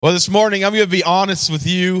Well, this morning, I'm going to be honest with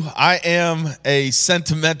you. I am a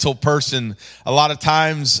sentimental person. A lot of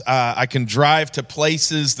times, I can drive to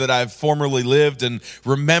places that I've formerly lived and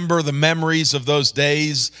remember the memories of those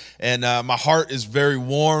days. And my heart is very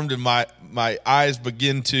warmed and my eyes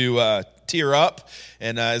begin to tear up.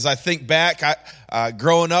 And as I think back,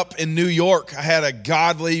 growing up in New York, I had a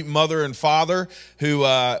godly mother and father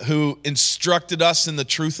who instructed us in the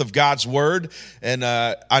truth of God's word. And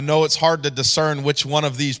I know it's hard to discern which one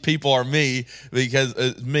of these people are me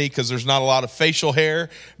because there's not a lot of facial hair,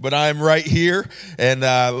 but I'm right here. And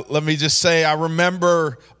let me just say, I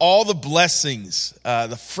remember all the blessings,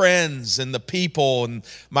 the friends and the people and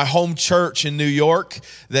my home church in New York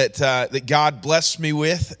that God blessed me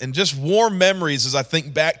with, and just warm memories as I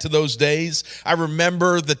think back to those days. I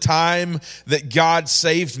remember the time that God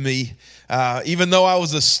saved me. Even though I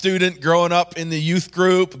was a student growing up in the youth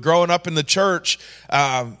group, growing up in the church,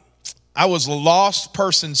 I was a lost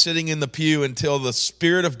person sitting in the pew until the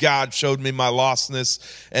Spirit of God showed me my lostness.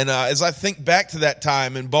 And as I think back to that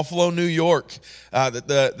time in Buffalo, New York,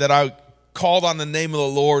 that I called on the name of the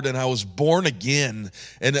Lord and I was born again,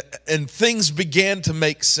 and things began to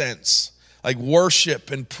make sense. Like worship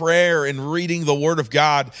and prayer and reading the Word of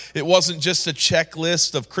God. It wasn't just a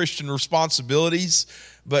checklist of Christian responsibilities,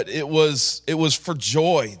 but it was for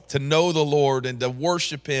joy to know the Lord and to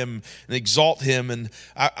worship Him and exalt Him. And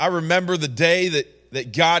I remember the day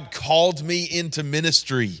that God called me into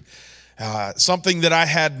ministry, something that I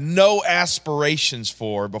had no aspirations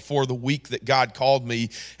for before the week that God called me.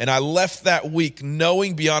 And I left that week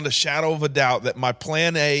knowing beyond a shadow of a doubt that my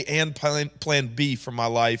plan A and plan B for my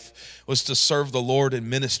life was to serve the Lord in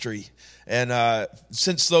ministry. And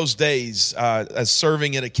since those days, as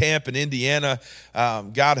serving at a camp in Indiana,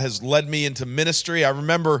 God has led me into ministry. I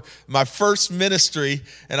remember my first ministry,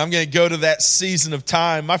 and I'm going to go to that season of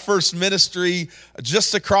time. My first ministry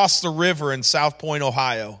just across the river in South Point,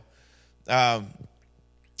 Ohio.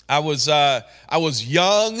 I was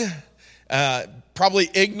young, probably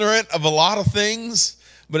ignorant of a lot of things,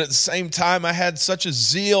 but at the same time, I had such a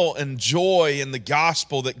zeal and joy in the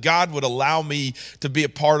gospel that God would allow me to be a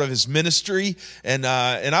part of His ministry. And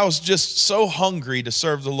I was just so hungry to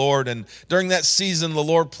serve the Lord. And during that season, the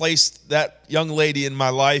Lord placed that young lady in my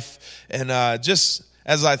life. And just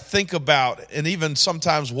as I think about and even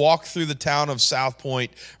sometimes walk through the town of South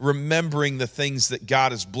Point, remembering the things that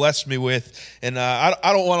God has blessed me with. And I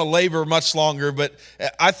don't want to labor much longer, but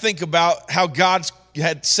I think about how God's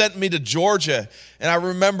had sent me to Georgia, and I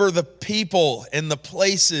remember the people and the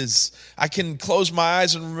places. I can close my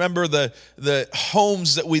eyes and remember the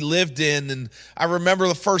homes that we lived in, and I remember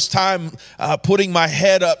the first time putting my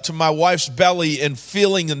head up to my wife's belly and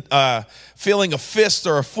feeling a fist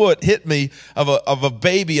or a foot hit me of a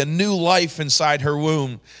baby, a new life inside her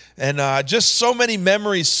womb. And just so many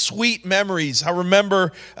memories, sweet memories. I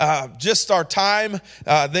remember just our time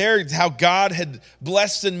there, how God had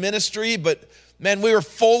blessed in ministry, but man, we were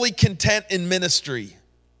fully content in ministry.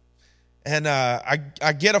 And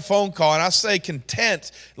I get a phone call, and I say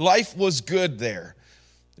content. Life was good there.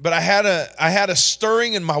 But I had a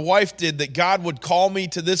stirring, and my wife did, that God would call me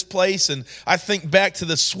to this place. And I think back to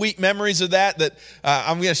the sweet memories of that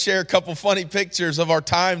I'm going to share a couple funny pictures of our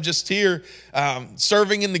time just here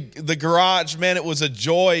serving in the garage. Man, it was a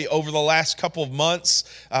joy over the last couple of months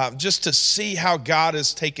just to see how God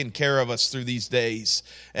has taken care of us through these days.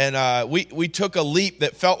 And we took a leap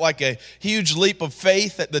that felt like a huge leap of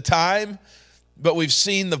faith at the time. But we've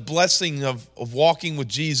seen the blessing of walking with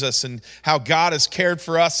Jesus and how God has cared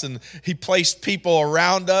for us, and He placed people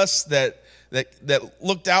around us that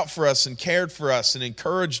looked out for us and cared for us and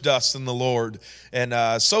encouraged us in the Lord. And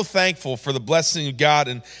so thankful for the blessing of God.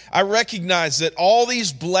 And I recognize that all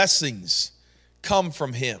these blessings come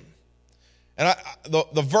from Him. And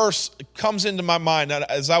the verse comes into my mind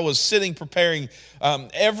as I was sitting preparing.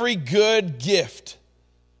 Every good gift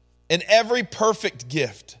and every perfect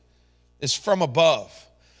gift is from above,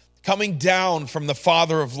 coming down from the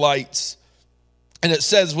Father of lights. And it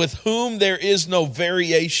says, with whom there is no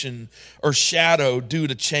variation or shadow due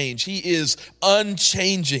to change. He is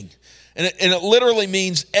unchanging. And it literally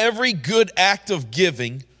means every good act of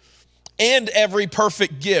giving and every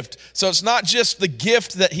perfect gift. So it's not just the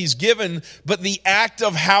gift that He's given, but the act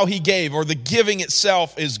of how He gave, or the giving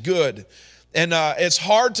itself, is good. And it's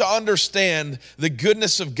hard to understand the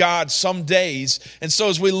goodness of God some days. And so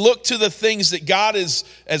as we look to the things that God has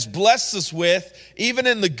blessed us with, even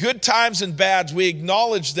in the good times and bads, we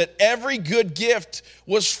acknowledge that every good gift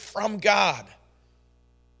was from God.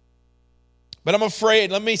 But I'm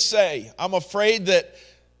afraid that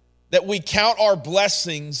we count our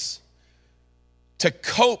blessings to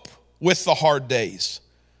cope with the hard days.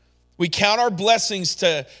 We count our blessings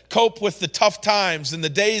to cope with the tough times and the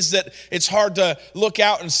days that it's hard to look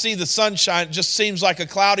out and see the sunshine. It just seems like a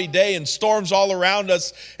cloudy day and storms all around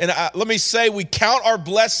us. And let me say, we count our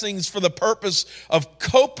blessings for the purpose of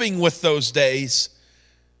coping with those days.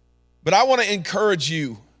 But I want to encourage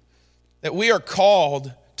you that we are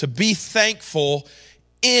called to be thankful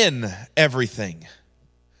in everything.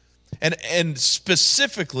 And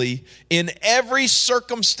specifically, in every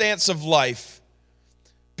circumstance of life,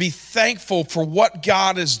 be thankful for what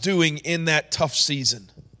God is doing in that tough season.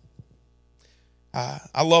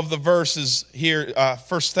 I love the verses here, 1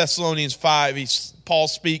 Thessalonians 5. Paul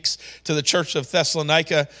speaks to the church of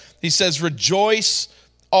Thessalonica. He says, rejoice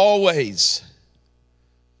always.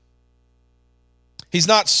 He's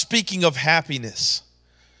not speaking of happiness.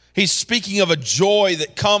 He's speaking of a joy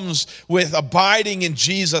that comes with abiding in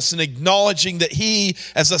Jesus and acknowledging that He,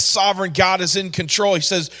 as a sovereign God, is in control. He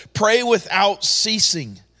says, pray without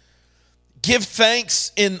ceasing. Give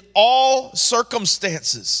thanks in all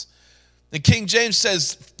circumstances. And King James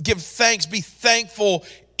says, give thanks, be thankful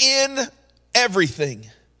in everything.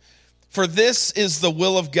 For this is the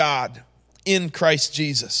will of God in Christ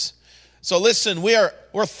Jesus. So listen, we're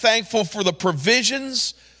thankful for the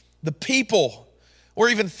provisions, the people. We're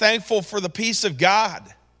even thankful for the peace of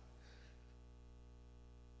God.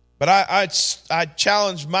 But I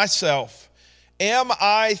challenge myself, am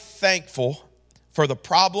I thankful for the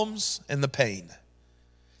problems and the pain?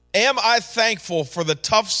 Am I thankful for the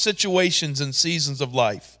tough situations and seasons of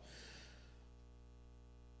life?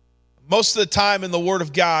 Most of the time in the Word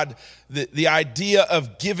of God, the idea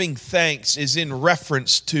of giving thanks is in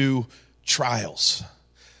reference to trials.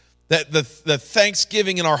 That the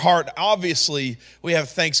thanksgiving in our heart, obviously we have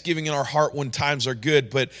thanksgiving in our heart when times are good,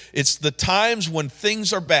 but it's the times when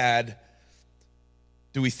things are bad,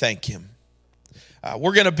 do we thank Him?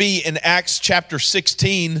 We're going to be in Acts chapter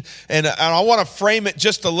 16, and I want to frame it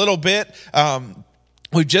just a little bit.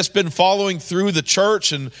 We've just been following through the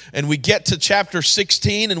church, and we get to chapter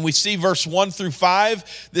 16, and we see verse 1 through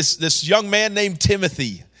 5, this young man named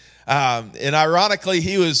Timothy. And ironically,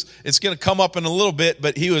 it's going to come up in a little bit,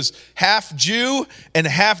 but he was half Jew and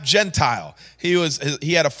half Gentile. He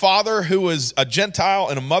had a father who was a Gentile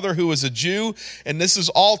and a mother who was a Jew. And this is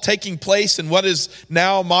all taking place in what is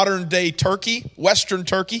now modern day Turkey, Western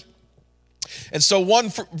Turkey. And so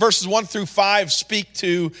verses 1 through 5 speak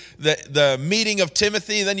to the meeting of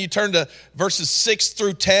Timothy. Then you turn to verses 6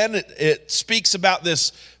 through 10. It speaks about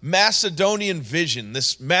this Macedonian vision,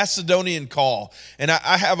 this Macedonian call. And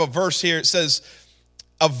I have a verse here. It says,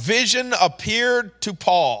 a vision appeared to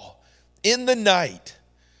Paul in the night.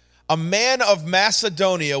 A man of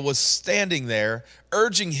Macedonia was standing there,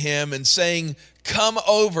 urging him and saying, come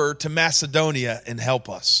over to Macedonia and help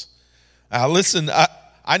us. Listen,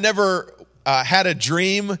 I never had a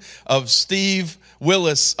dream of Steve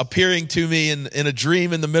Willis appearing to me in a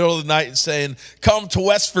dream in the middle of the night and saying, come to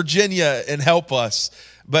West Virginia and help us.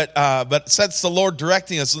 But that's the Lord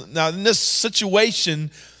directing us. Now, in this situation,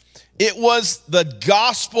 it was the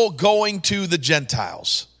gospel going to the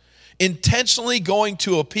Gentiles, intentionally going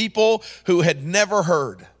to a people who had never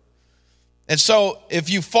heard. And so if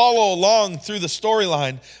you follow along through the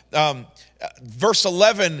storyline, verse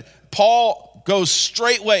 11, Paul goes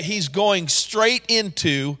straightway. He's going straight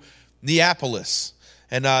into Neapolis.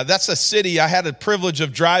 And that's a city. I had a privilege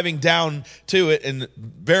of driving down to it, and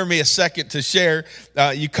bear me a second to share.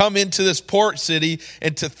 You come into this port city,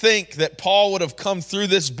 and to think that Paul would have come through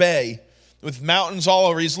this bay with mountains all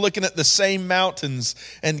over. He's looking at the same mountains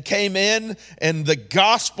and came in, and the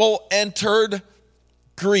gospel entered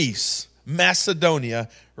Greece, Macedonia,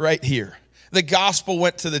 right here. The gospel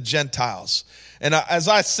went to the Gentiles. And as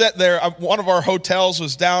I sat there, one of our hotels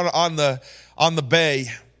was down on the bay.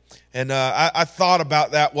 And I thought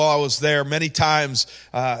about that while I was there many times,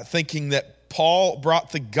 thinking that Paul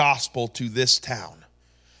brought the gospel to this town.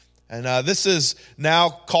 And this is now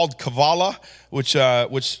called Kavala,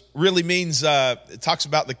 which really means, it talks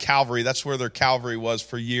about the Calvary. That's where their Calvary was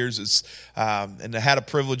for years. And I had a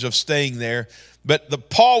privilege of staying there. But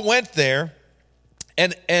Paul went there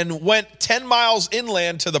and went 10 miles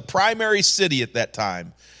inland to the primary city at that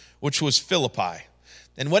time, which was Philippi.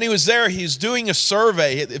 And when he was there, he's doing a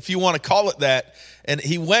survey, if you want to call it that. And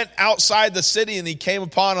he went outside the city and he came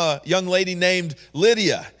upon a young lady named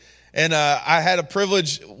Lydia. And I had a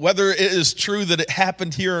privilege, whether it is true that it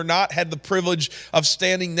happened here or not, had the privilege of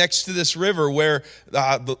standing next to this river where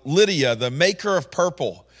Lydia, the maker of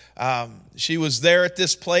purple, she was there at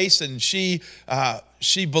this place, and she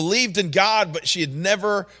believed in God, but she had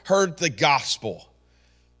never heard the gospel.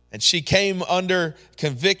 And she came under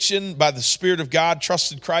conviction by the Spirit of God,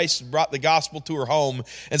 trusted Christ, and brought the gospel to her home.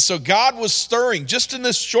 And so God was stirring just in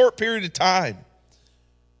this short period of time.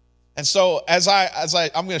 And so I'm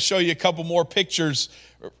going to show you a couple more pictures.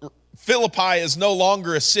 Philippi is no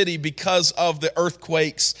longer a city because of the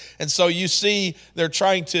earthquakes. And so you see they're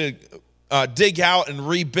trying to dig out and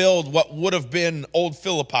rebuild what would have been old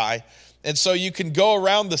Philippi. And so you can go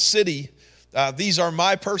around the city. These are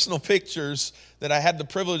my personal pictures that I had the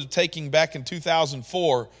privilege of taking back in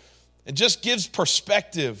 2004. It just gives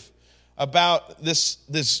perspective about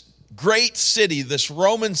this great city, this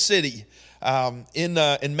Roman city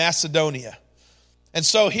in Macedonia. And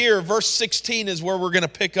so here, verse 16 is where we're going to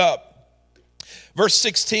pick up. Verse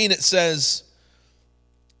 16, it says,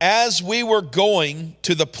 as we were going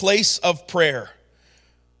to the place of prayer,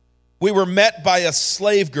 we were met by a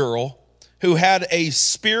slave girl who had a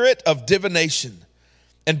spirit of divination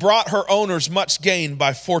and brought her owners much gain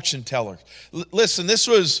by fortune teller. Listen, this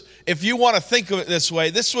was, if you want to think of it this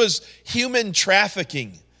way, this was human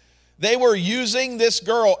trafficking. They were using this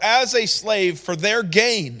girl as a slave for their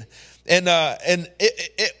gain. And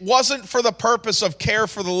it wasn't for the purpose of care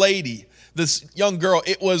for the lady, this young girl.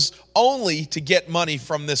 It was only to get money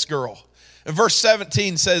from this girl. And verse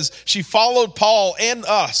 17 says, she followed Paul and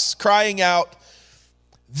us, crying out,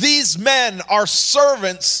 these men are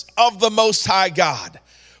servants of the Most High God,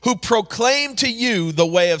 who proclaim to you the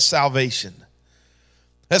way of salvation.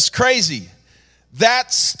 That's crazy.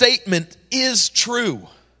 That statement is true.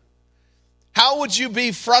 How would you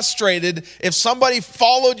be frustrated if somebody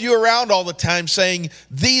followed you around all the time saying,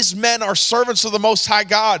 these men are servants of the Most High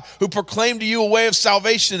God who proclaim to you a way of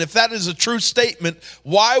salvation? If that is a true statement,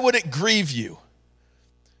 why would it grieve you?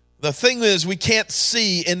 The thing is, we can't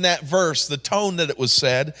see in that verse the tone that it was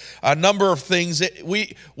said. A number of things.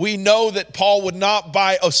 We know that Paul would not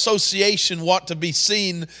by association want to be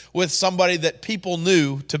seen with somebody that people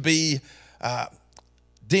knew to be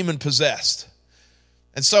demon-possessed.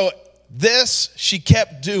 And so this she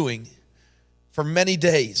kept doing for many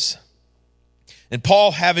days. And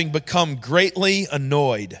Paul, having become greatly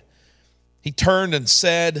annoyed, he turned and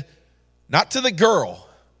said, not to the girl,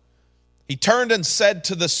 he turned and said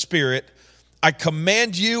to the spirit, I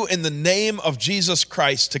command you in the name of Jesus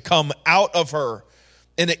Christ to come out of her.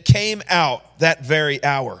 And it came out that very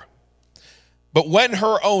hour. But when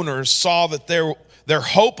her owners saw that their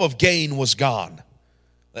hope of gain was gone,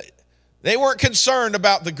 they weren't concerned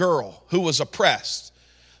about the girl who was oppressed.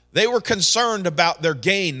 They were concerned about their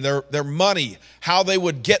gain, their money, how they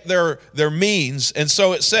would get their means. And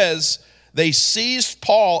so it says, they seized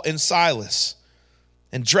Paul and Silas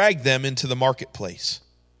and dragged them into the marketplace.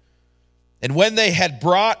 And when they had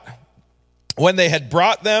brought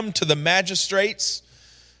them to the magistrates,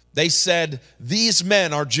 they said, these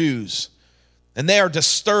men are Jews, and they are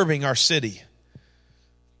disturbing our city.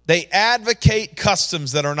 They advocate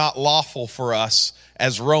customs that are not lawful for us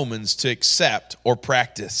as Romans to accept or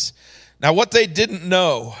practice. Now, what they didn't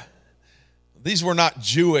know, these were not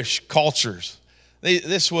Jewish cultures.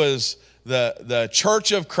 This was the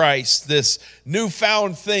Church of Christ, this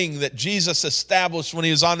newfound thing that Jesus established when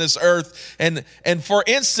he was on this earth. And for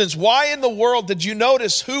instance, why in the world did you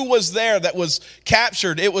notice who was there that was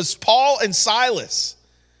captured? It was Paul and Silas.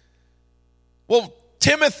 Well,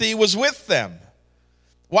 Timothy was with them.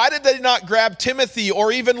 Why did they not grab Timothy or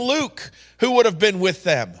even Luke, who would have been with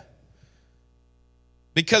them?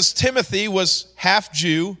 Because Timothy was half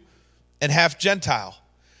Jew and half Gentile.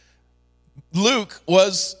 Luke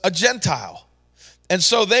was a Gentile. And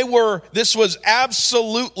so this was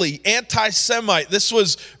absolutely anti-Semite. This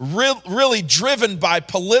was really driven by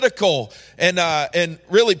political and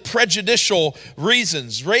really prejudicial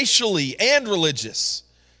reasons, racially and religious.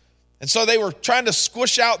 And so they were trying to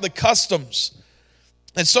squish out the customs.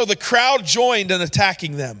 And so the crowd joined in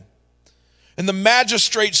attacking them. And the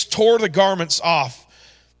magistrates tore the garments off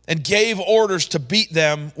and gave orders to beat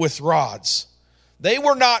them with rods. They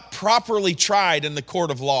were not properly tried in the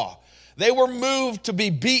court of law. They were moved to be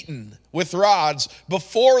beaten with rods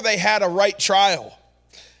before they had a right trial.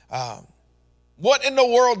 What in the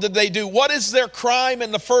world did they do? What is their crime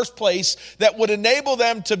in the first place that would enable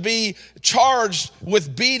them to be charged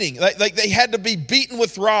with beating? Like they had to be beaten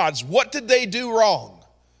with rods. What did they do wrong?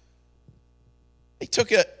 They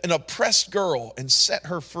took an oppressed girl and set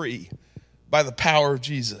her free by the power of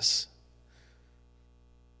Jesus.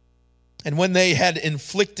 And when they had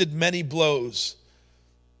inflicted many blows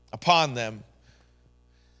upon them,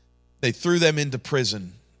 they threw them into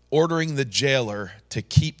prison, ordering the jailer to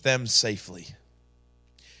keep them safely.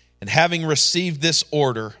 And having received this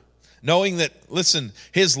order, knowing that, listen,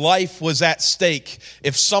 his life was at stake.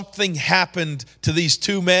 If something happened to these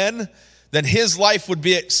two men, then his life would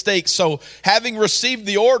be at stake. So having received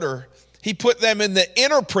the order, he put them in the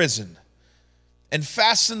inner prison and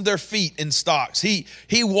fastened their feet in stocks. He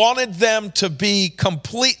wanted them to be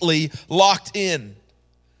completely locked in.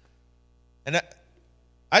 And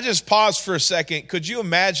I just paused for a second. Could you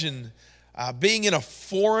imagine being in a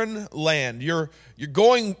foreign land? You're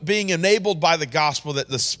being enabled by the gospel that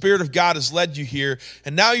the Spirit of God has led you here.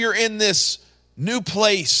 And now you're in this new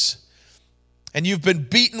place and you've been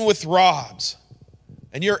beaten with rods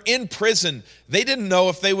and you're in prison. They didn't know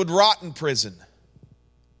if they would rot in prison.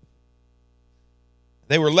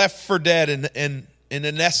 They were left for dead, and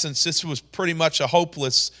in essence, this was pretty much a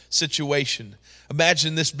hopeless situation.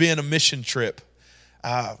 Imagine this being a mission trip.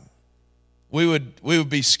 We would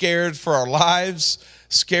be scared for our lives,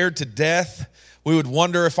 scared to death. We would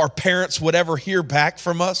wonder if our parents would ever hear back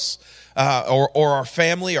from us, or our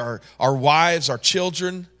family, our wives, our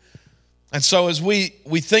children. And so as we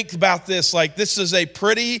think about this, like this is a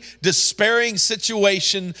pretty despairing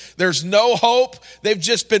situation. There's no hope. They've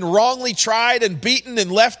just been wrongly tried and beaten and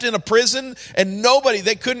left in a prison, and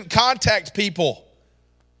they couldn't contact people.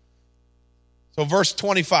 So verse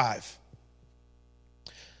 25.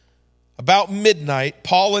 About midnight,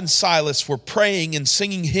 Paul and Silas were praying and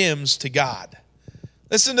singing hymns to God.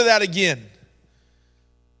 Listen to that again.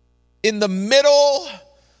 In the middle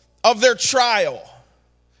of their trial,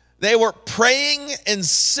 they were praying and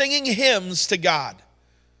singing hymns to God.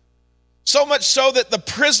 So much so that the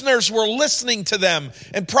prisoners were listening to them,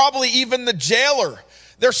 and probably even the jailer.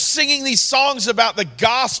 They're singing these songs about the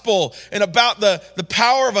gospel and about the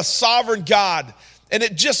power of a sovereign God. And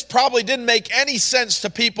it just probably didn't make any sense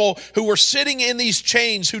to people who were sitting in these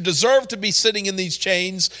chains, who deserved to be sitting in these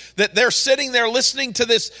chains, that they're sitting there listening to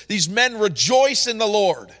these men rejoice in the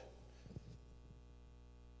Lord.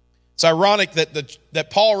 It's ironic that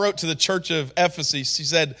Paul wrote to the church of Ephesus. He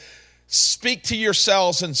said, speak to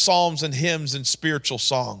yourselves in psalms and hymns and spiritual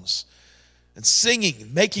songs, and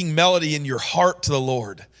singing, making melody in your heart to the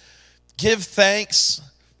Lord. Give thanks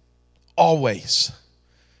always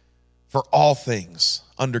for all things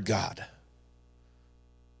under God.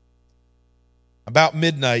 About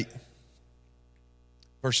midnight,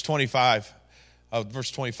 verse 25. Verse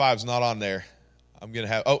 25 is not on there. I'm going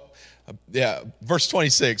to have, verse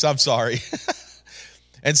 26, I'm sorry.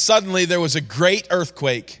 And suddenly there was a great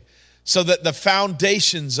earthquake, so that the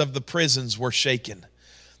foundations of the prisons were shaken.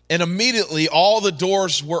 And immediately all the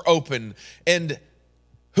doors were open. And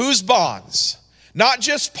whose bonds? Not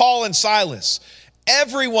just Paul and Silas.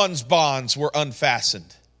 Everyone's bonds were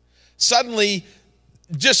unfastened. Suddenly,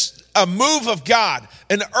 just a move of God,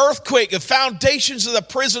 an earthquake, the foundations of the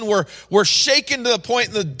prison were shaken to the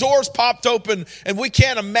point the doors popped open, and we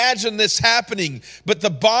can't imagine this happening. But the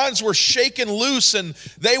bonds were shaken loose and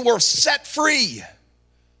they were set free.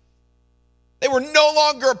 They were no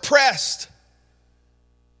longer oppressed.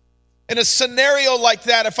 In a scenario like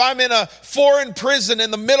that, if I'm in a foreign prison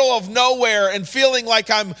in the middle of nowhere and feeling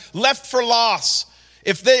like I'm left for loss,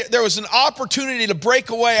 if there was an opportunity to break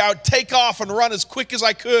away, I would take off and run as quick as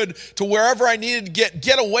I could to wherever I needed to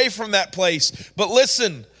get away from that place. But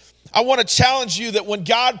listen, I want to challenge you that when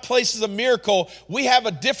God places a miracle, we have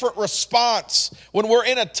a different response. When we're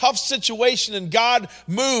in a tough situation and God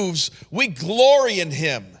moves, we glory in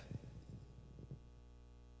Him.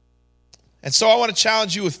 And so I want to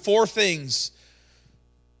challenge you with 4 things.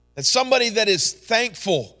 That somebody that is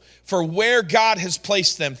thankful for where God has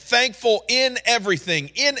placed them, thankful in everything,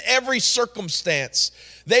 in every circumstance,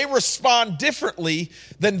 they respond differently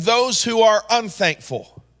than those who are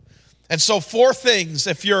unthankful. And so 4 things,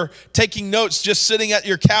 if you're taking notes just sitting at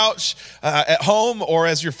your couch at home, or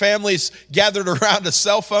as your family's gathered around a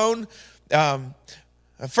cell phone.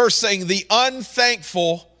 First thing, the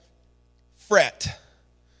unthankful fret,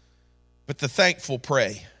 but the thankful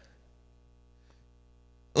pray.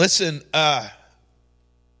 Listen,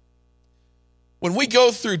 when we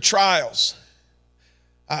go through trials,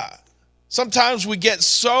 sometimes we get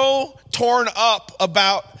so torn up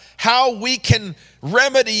about how we can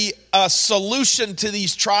remedy a solution to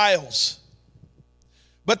these trials.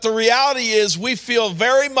 But the reality is we feel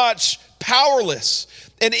very much powerless.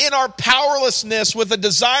 And in our powerlessness, with a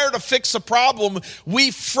desire to fix a problem,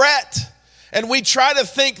 we fret. And we try to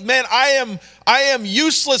think, man, I am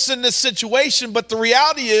useless in this situation. But the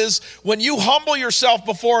reality is, when you humble yourself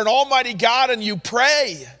before an almighty God and you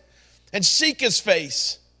pray and seek His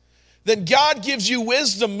face, then God gives you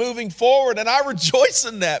wisdom moving forward. And I rejoice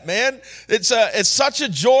in that, man. It's such a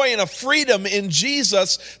joy and a freedom in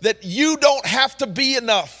Jesus that you don't have to be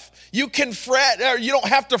enough. You can fret, or you don't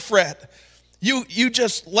have to fret. You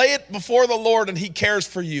just lay it before the Lord and he cares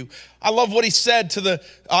for you. I love what he said to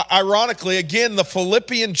ironically, again, the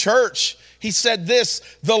Philippian church. He said this,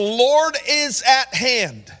 the Lord is at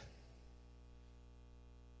hand.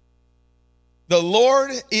 The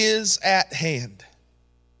Lord is at hand.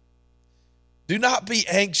 Do not be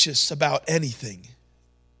anxious about anything,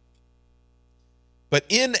 but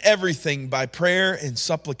in everything by prayer and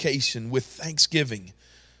supplication with thanksgiving,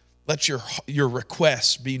 let your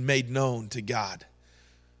requests be made known to God.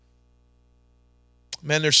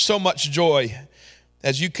 Man, there's so much joy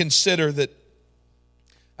as you consider that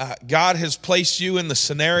God has placed you in the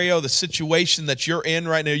scenario, the situation that you're in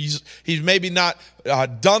right now. He's maybe not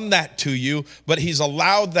done that to you, but he's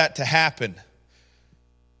allowed that to happen.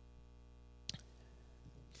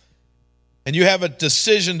 And you have a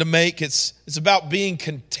decision to make. It's about being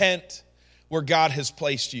content where God has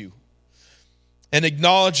placed you. And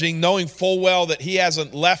acknowledging, knowing full well that he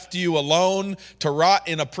hasn't left you alone to rot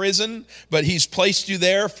in a prison, but he's placed you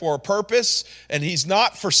there for a purpose, and he's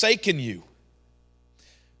not forsaken you.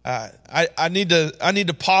 I need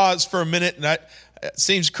to pause for a minute, and it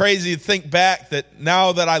seems crazy to think back that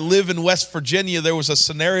now that I live in West Virginia, there was a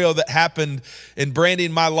scenario that happened in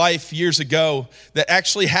branding my life years ago that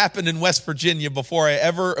actually happened in West Virginia before I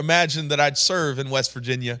ever imagined that I'd serve in West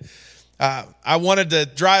Virginia. I wanted to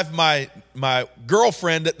drive my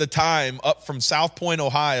girlfriend at the time up from South Point,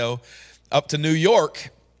 Ohio, up to New York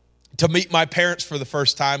to meet my parents for the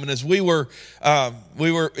first time. And as we were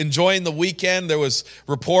enjoying the weekend, there was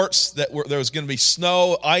reports that there was going to be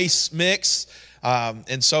snow, ice mix.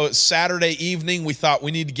 And so it's Saturday evening. We thought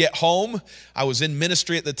we need to get home. I was in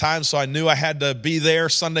ministry at the time, so I knew I had to be there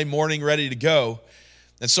Sunday morning ready to go.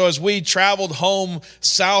 And so as we traveled home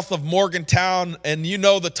south of Morgantown, and you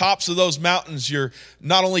know the tops of those mountains, you're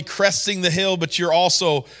not only cresting the hill, but you're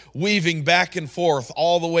also weaving back and forth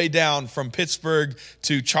all the way down from Pittsburgh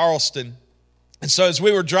to Charleston. And so as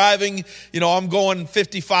we were driving, I'm going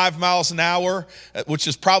 55 miles an hour, which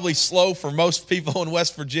is probably slow for most people in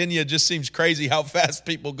West Virginia. It just seems crazy how fast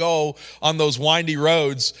people go on those windy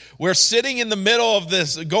roads. We're sitting in the middle of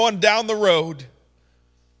this, going down the road.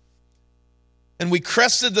 And we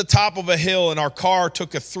crested the top of a hill, and our car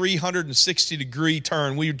took a 360-degree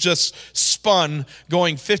turn. We just spun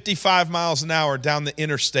going 55 miles an hour down the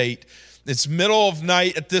interstate. It's middle of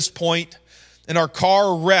night at this point, and our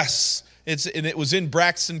car rests. And it was in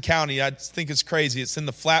Braxton County. I think it's crazy. It's in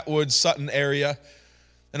the Flatwood, Sutton area.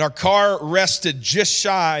 And our car rested just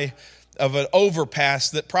shy of an overpass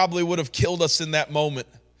that probably would have killed us in that moment.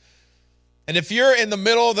 And if you're in the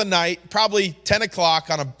middle of the night, probably 10 o'clock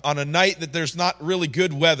on a night that there's not really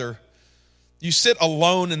good weather, you sit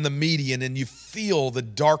alone in the median and you feel the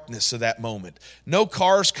darkness of that moment. No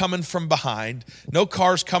cars coming from behind, no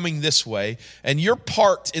cars coming this way, and you're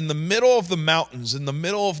parked in the middle of the mountains, in the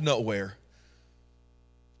middle of nowhere.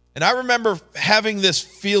 And I remember having this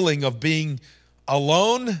feeling of being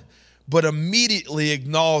alone, but immediately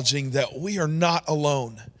acknowledging that we are not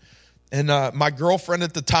alone. And my girlfriend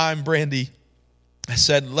at the time, Brandy, I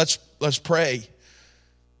said, let's pray.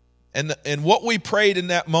 And what we prayed in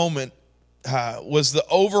that moment was the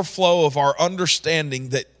overflow of our understanding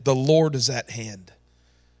that the Lord is at hand.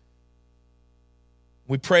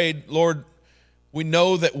 We prayed, Lord, we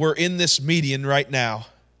know that we're in this median right now,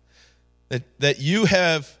 that you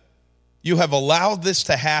have allowed this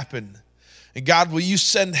to happen. And God, will you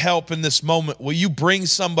send help in this moment? Will you bring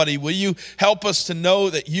somebody? Will you help us to know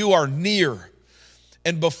that you are near?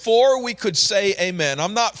 And before we could say amen,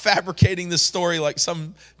 I'm not fabricating this story like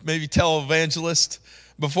some maybe televangelist.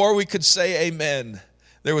 Before we could say amen,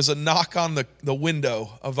 there was a knock on the window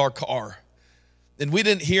of our car. And we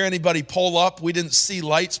didn't hear anybody pull up. We didn't see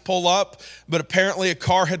lights pull up. But apparently a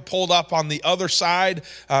car had pulled up on the other side,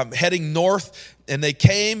 heading north. And they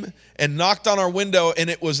came and knocked on our window. And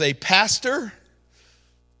it was a pastor,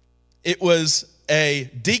 it was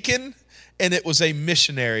a deacon, and it was a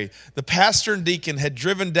missionary. The pastor and deacon had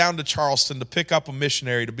driven down to Charleston to pick up a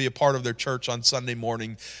missionary to be a part of their church on Sunday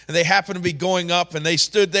morning. And they happened to be going up, and they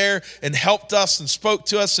stood there and helped us and spoke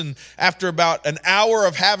to us. And after about an hour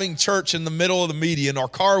of having church in the middle of the median, our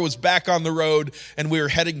car was back on the road, and we were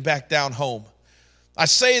heading back down home. I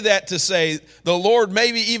say that to say the Lord,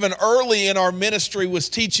 maybe even early in our ministry, was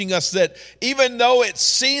teaching us that even though it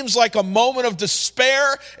seems like a moment of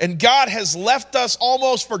despair and God has left us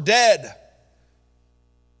almost for dead,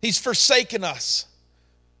 He's forsaken us.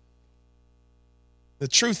 The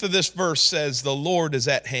truth of this verse says the Lord is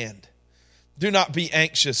at hand. Do not be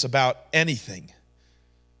anxious about anything,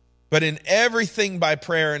 but in everything by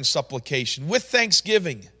prayer and supplication, with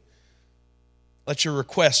thanksgiving, Let your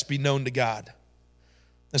requests be known to God.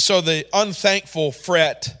 And so the unthankful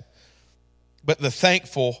fret, but the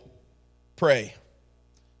thankful pray.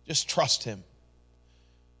 Just trust him.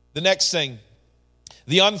 The next thing,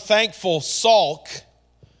 the unthankful sulk,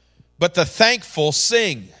 but the thankful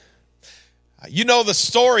sing. You know the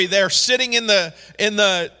story. They're sitting in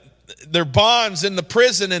their bonds in the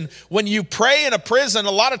prison, and when you pray in a prison,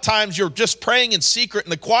 a lot of times you're just praying in secret in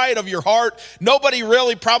the quiet of your heart. Nobody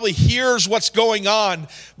really probably hears what's going on.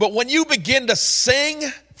 But when you begin to sing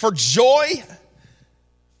for joy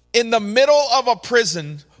in the middle of a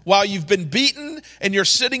prison while you've been beaten and you're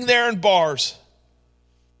sitting there in bars,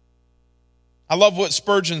 I love what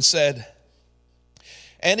Spurgeon said.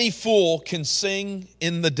 Any fool can sing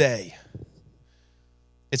in the day.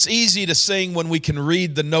 It's easy to sing when we can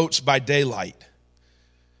read the notes by daylight.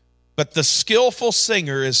 But the skillful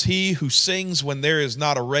singer is he who sings when there is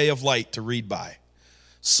not a ray of light to read by.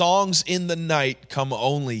 Songs in the night come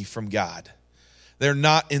only from God. They're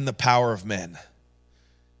not in the power of men.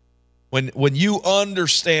 When you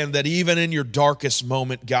understand that even in your darkest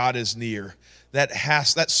moment, God is near,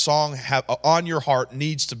 that song on your heart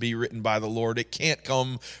needs to be written by the Lord. It can't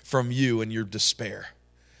come from you and your despair.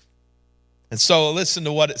 And so listen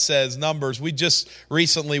to what it says, Numbers. We just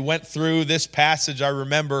recently went through this passage, I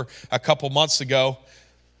remember, a couple months ago.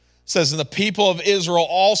 It says, and the people of Israel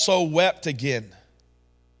also wept again.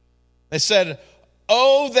 They said,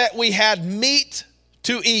 oh, that we had meat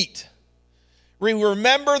to eat. We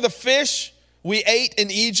remember the fish we ate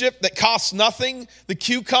in Egypt that cost nothing, the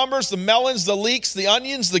cucumbers, the melons, the leeks, the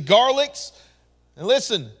onions, the garlics. And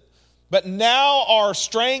listen, but now our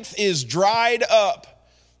strength is dried up,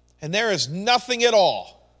 and there is nothing at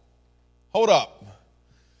all. Hold up.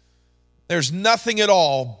 There's nothing at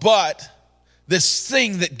all but this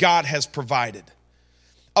thing that God has provided.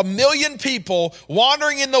 1 million people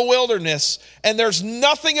wandering in the wilderness, and there's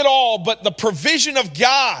nothing at all but the provision of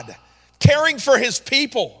God caring for his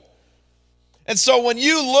people. And so when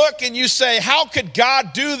you look and you say, how could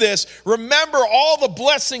God do this? Remember all the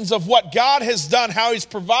blessings of what God has done, how he's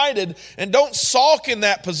provided, and don't sulk in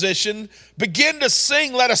that position. Begin to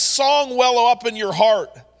sing. Let a song wellow up in your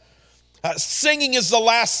heart. Singing is the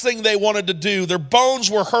last thing they wanted to do. Their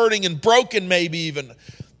bones were hurting and broken, maybe even.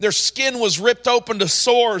 Their skin was ripped open to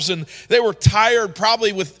sores, and they were tired,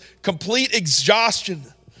 probably with complete exhaustion.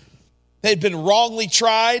 They'd been wrongly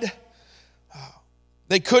tried.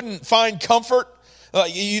 They couldn't find comfort.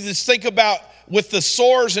 You just think about with the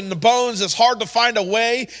sores and the bones, it's hard to find a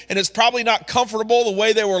way, and it's probably not comfortable the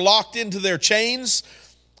way they were locked into their chains.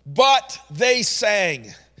 But they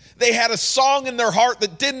sang. They had a song in their heart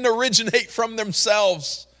that didn't originate from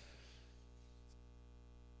themselves.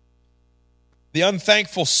 The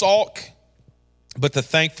unthankful sulk, but the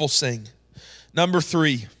thankful sing. Number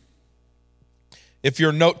 3, if you're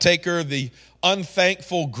a note taker, the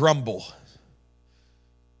unthankful grumble,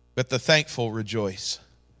 but the thankful rejoice.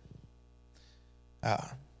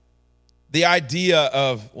 The idea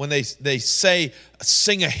of when they say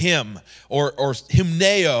sing a hymn or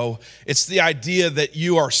hymneo, it's the idea that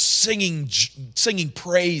you are singing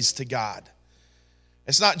praise to God.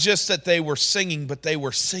 It's not just that they were singing, but they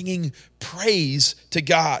were singing praise to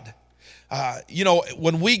God.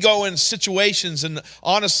 When we go in situations, and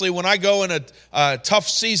honestly, when I go in a tough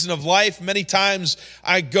season of life, many times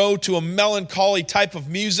I go to a melancholy type of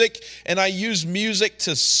music, and I use music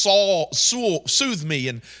to soothe me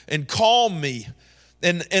and calm me.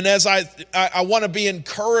 And as I want to be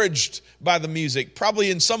encouraged by the music,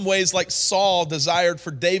 probably in some ways like Saul desired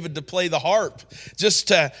for David to play the harp, just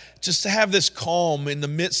to have this calm in the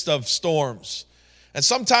midst of storms. And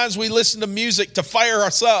sometimes we listen to music to fire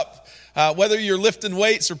us up. Whether you're lifting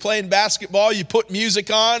weights or playing basketball, you put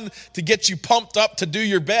music on to get you pumped up to do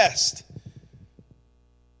your best.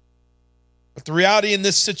 But the reality in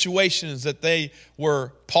this situation is that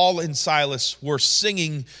Paul and Silas were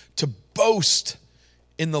singing to boast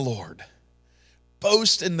in the Lord.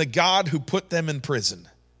 Boast in the God who put them in prison,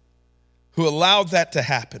 who allowed that to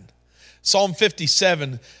happen. Psalm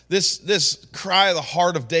 57, this cry of the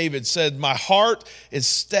heart of David said, my heart is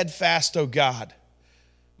steadfast, O God.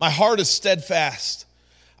 My heart is steadfast.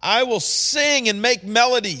 I will sing and make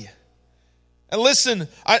melody. And listen,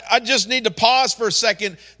 I just need to pause for a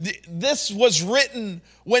second. This was written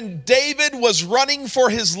when David was running for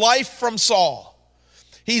his life from Saul.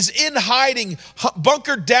 He's in hiding,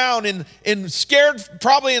 bunkered down and scared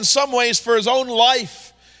probably in some ways for his own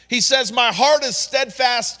life. He says, my heart is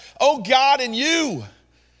steadfast, O God, in you.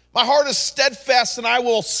 My heart is steadfast, and I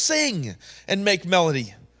will sing and make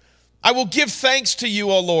melody. I will give thanks to you,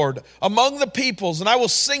 O Lord, among the peoples, and I will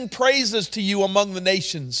sing praises to you among the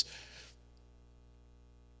nations.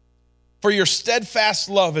 For your steadfast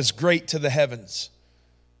love is great to the heavens,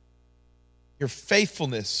 your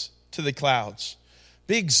faithfulness to the clouds.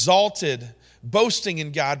 Be exalted, boasting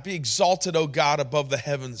in God. Be exalted, O God, above the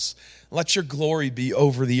heavens. Let your glory be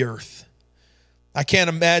over the earth. I can't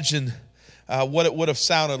imagine what it would have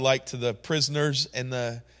sounded like to the prisoners and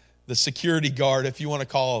the security guard, if you want to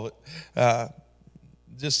call it.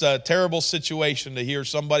 Just a terrible situation to hear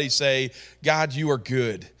somebody say, God, you are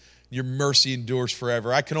good. Your mercy endures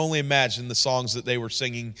forever. I can only imagine the songs that they were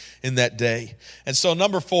singing in that day. And so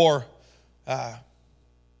number 4, the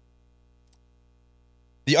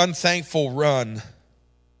unthankful run,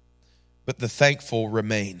 but the thankful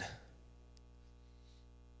remain.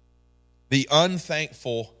 The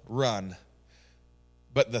unthankful run,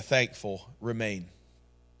 but the thankful remain.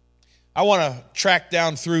 I want to track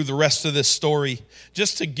down through the rest of this story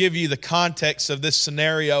just to give you the context of this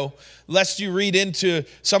scenario. Lest you read into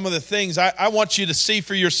some of the things, I want you to see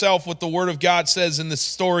for yourself what the Word of God says in this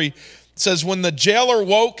story. It says, when the jailer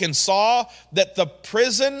woke and saw that the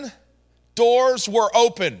prison doors were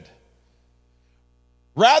opened,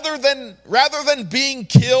 rather than being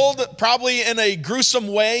killed, probably in a gruesome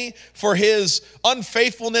way for his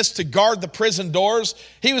unfaithfulness to guard the prison doors,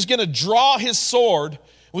 he was going to draw his sword,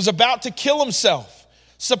 was about to kill himself,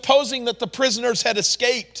 supposing that the prisoners had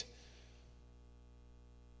escaped.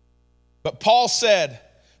 But Paul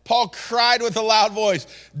cried with a loud voice,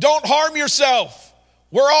 don't harm yourself.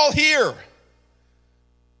 We're all here.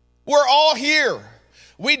 We're all here.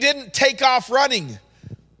 We didn't take off running.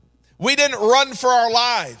 We didn't run for our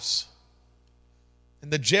lives. And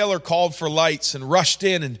the jailer called for lights and rushed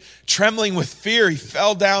in, and trembling with fear, he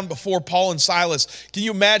fell down before Paul and Silas. Can you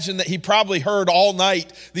imagine that he probably heard all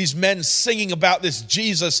night these men singing about this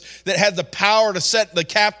Jesus that had the power to set the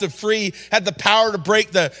captive free, had the power to break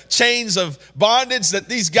the chains of bondage, that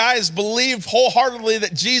these guys believed wholeheartedly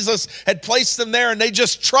that Jesus had placed them there, and they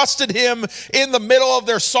just trusted him in the middle of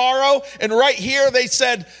their sorrow. And right here they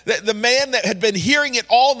said that the man that had been hearing it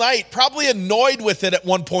all night, probably annoyed with it at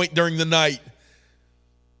one point during the night,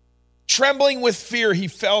 trembling with fear, he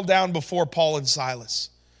fell down before Paul and Silas.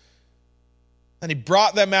 And he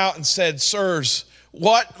brought them out and said, sirs,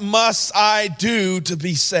 what must I do to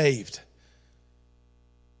be saved?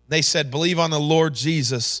 They said, believe on the Lord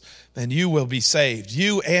Jesus, and you will be saved,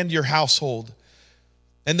 you and your household.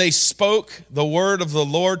 And they spoke the word of the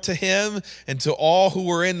Lord to him and to all who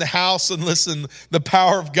were in the house. And listen, the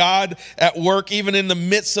power of God at work, even in the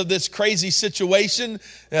midst of this crazy situation.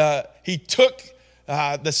 He took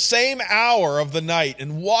the same hour of the night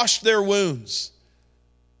and washed their wounds.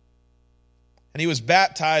 And he was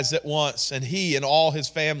baptized at once, and he and all his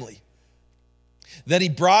family. Then he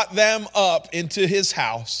brought them up into his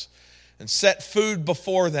house and set food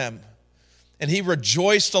before them. And he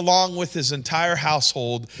rejoiced along with his entire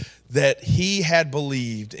household that he had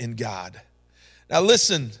believed in God. Now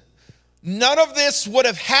listen, none of this would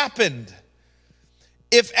have happened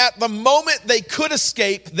if at the moment they could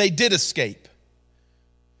escape, they did escape.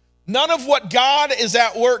 None of what God is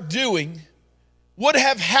at work doing would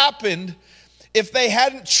have happened if they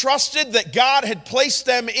hadn't trusted that God had placed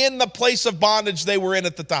them in the place of bondage they were in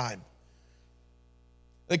at the time.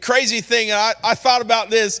 The crazy thing, and I thought about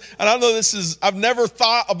this, and I know I've never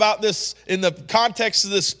thought about this in the context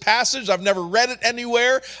of this passage. I've never read it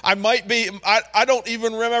anywhere. I don't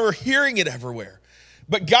even remember hearing it everywhere.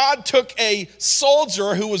 But God took a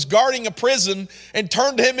soldier who was guarding a prison and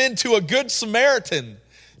turned him into a good Samaritan.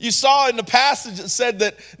 You saw in the passage it said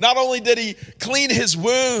that not only did he clean his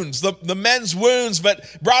wounds, the men's wounds,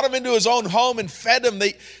 but brought them into his own home and fed them.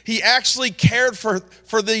 He actually cared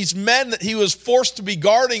for these men that he was forced to be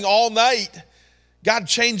guarding all night. God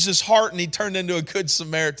changed his heart and he turned into a good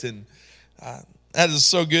Samaritan. That is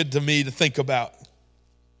so good to me to think about.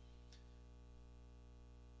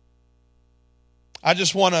 I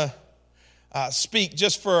just want to speak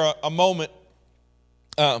just for a moment.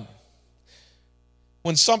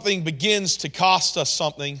 When something begins to cost us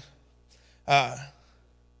something, the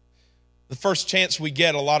first chance we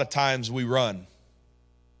get, a lot of times we run.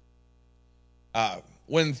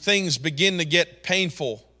 When things begin to get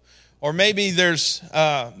painful, or maybe there's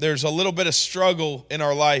a little bit of struggle in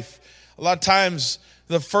our life, a lot of times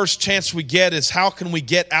the first chance we get is how can we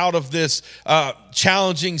get out of this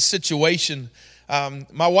challenging situation.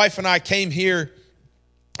 My wife and I came here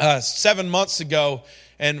 7 months ago.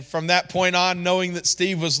 And from that point on, knowing that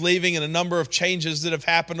Steve was leaving and a number of changes that have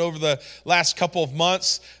happened over the last couple of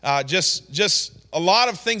months, just a lot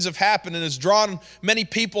of things have happened and has drawn many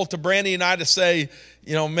people to Brandy and I to say,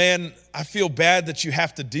 man, I feel bad that you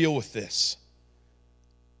have to deal with this.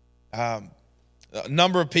 A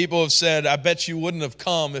number of people have said, I bet you wouldn't have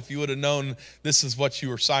come if you would have known this is what you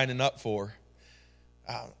were signing up for.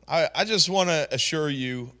 I just want to assure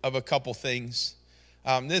you of a couple things.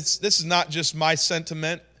 This is not just my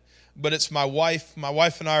sentiment, but it's my wife. My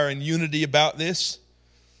wife and I are in unity about this.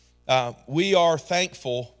 We are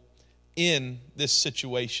thankful in this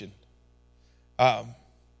situation,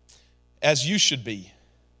 as you should be.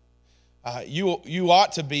 You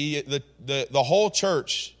ought to be. The whole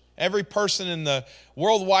church, every person in the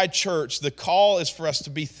worldwide church, the call is for us to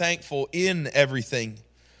be thankful in everything.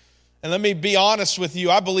 And let me be honest with you,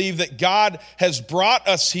 I believe that God has brought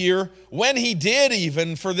us here when He did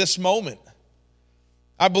even for this moment.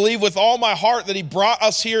 I believe with all my heart that He brought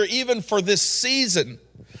us here even for this season.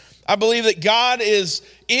 I believe that God is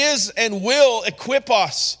and will equip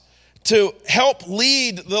us to help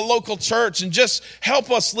lead the local church and just help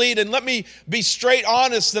us lead. And let me be straight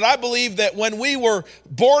honest that I believe that when we were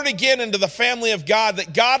born again into the family of God,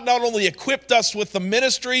 that God not only equipped us with the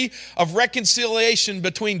ministry of reconciliation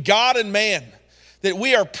between God and man, that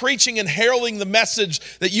we are preaching and heralding the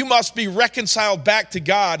message that you must be reconciled back to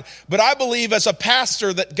God. But I believe as a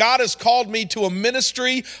pastor that God has called me to a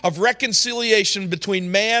ministry of reconciliation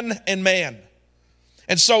between man and man.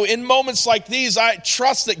 And so in moments like these, I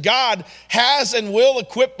trust that God has and will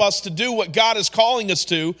equip us to do what God is calling us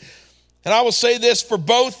to. And I will say this for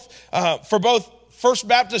both First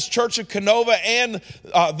Baptist Church of Canova and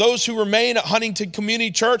those who remain at Huntington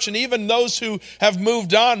Community Church, and even those who have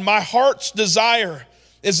moved on, my heart's desire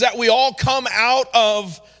is that we all come out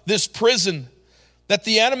of this prison that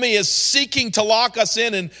the enemy is seeking to lock us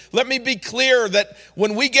in. And let me be clear that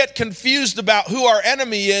when we get confused about who our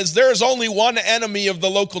enemy is, there is only one enemy of the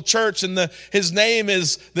local church, and his name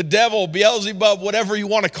is the devil, Beelzebub, whatever you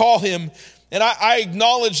want to call him. And I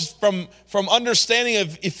acknowledge from understanding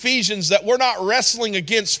of Ephesians that we're not wrestling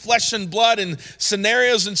against flesh and blood and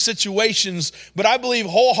scenarios and situations, but I believe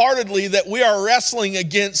wholeheartedly that we are wrestling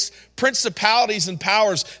against principalities and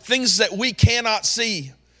powers, things that we cannot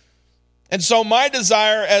see. And so my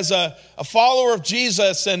desire as a follower of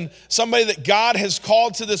Jesus and somebody that God has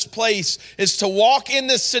called to this place is to walk in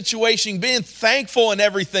this situation being thankful in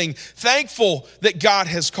everything, thankful that God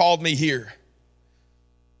has called me here.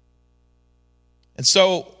 And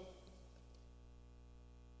so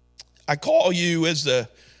I call you as the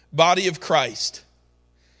body of Christ,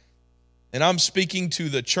 and I'm speaking to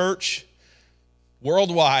the church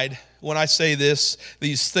worldwide when I say this,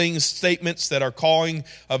 these things, statements that are calling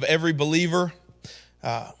of every believer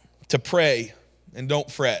to pray and don't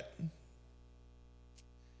fret.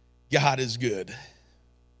 God is good.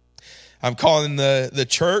 I'm calling the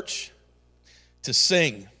church to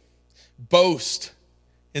sing, boast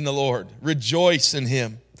in the Lord, rejoice in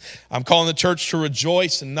Him. I'm calling the church to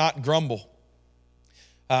rejoice and not grumble.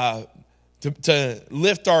 To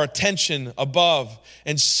lift our attention above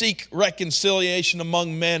and seek reconciliation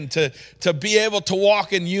among men, to be able to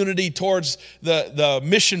walk in unity towards the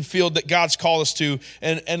mission field that God's called us to.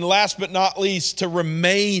 And last but not least, to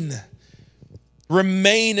remain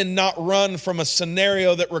and not run from a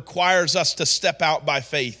scenario that requires us to step out by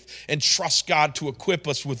faith and trust God to equip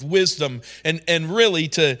us with wisdom and really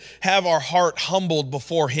to have our heart humbled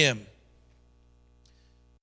before Him.